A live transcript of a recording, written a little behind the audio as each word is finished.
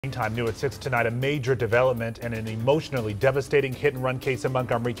Meantime, new at 6 tonight, a major development and an emotionally devastating hit-and-run case in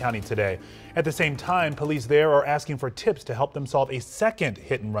Montgomery County today. At the same time, police there are asking for tips to help them solve a second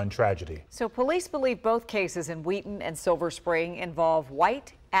hit-and-run tragedy. So police believe both cases in Wheaton and Silver Spring involve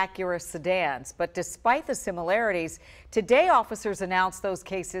white Acura sedans. But despite the similarities, today officers announced those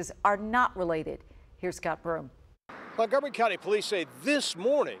cases are not related. Here's Scott Broom. Montgomery County police say this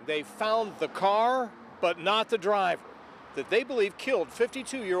morning they found the car, but not the driver, that they believe killed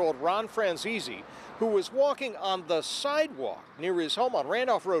 52-year-old Ron Franzese, who was walking on the sidewalk near his home on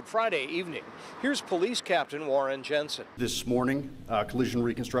Randolph Road Friday evening. Here's Police Captain Warren Jensen. This morning, collision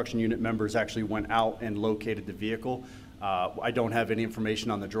reconstruction unit members actually went out and located the vehicle. I don't have any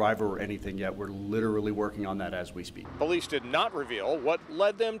information on the driver or anything yet. We're literally working on that as we speak. Police did not reveal what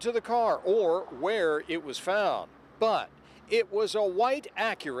led them to the car or where it was found, but it was a white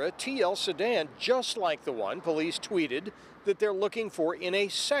Acura TL sedan, just like the one police tweeted that they're looking for in a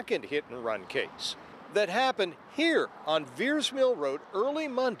second hit-and-run case that happened here on Veers Mill Road early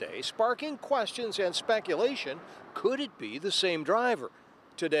Monday, sparking questions and speculation. Could it be the same driver?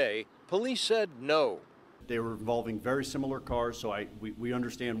 Today, police said no. They were involving very similar cars, so we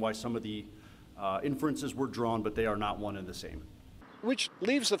understand why some of the inferences were drawn, but they are not one and the same. Which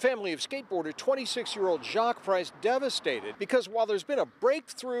leaves the family of skateboarder 26-year-old Jacques Price devastated, because while there's been a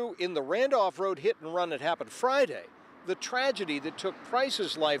breakthrough in the Randolph Road hit-and-run that happened Friday, the tragedy that took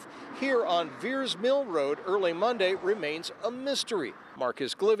Price's life here on Veers Mill Road early Monday remains a mystery.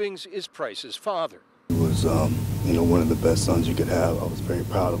 Marcus Glivings is Price's father. He was, one of the best sons you could have. I was very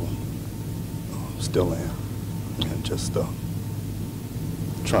proud of him. Still am. And just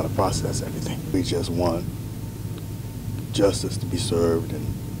trying to process everything. We just want justice to be served and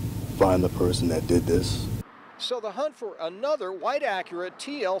find the person that did this. So the hunt for another white Acura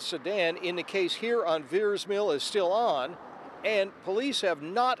TL sedan in the case here on Veers Mill is still on, and police have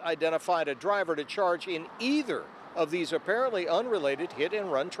not identified a driver to charge in either of these apparently unrelated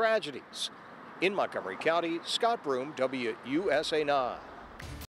hit-and-run tragedies. In Montgomery County, Scott Broom, WUSA 9.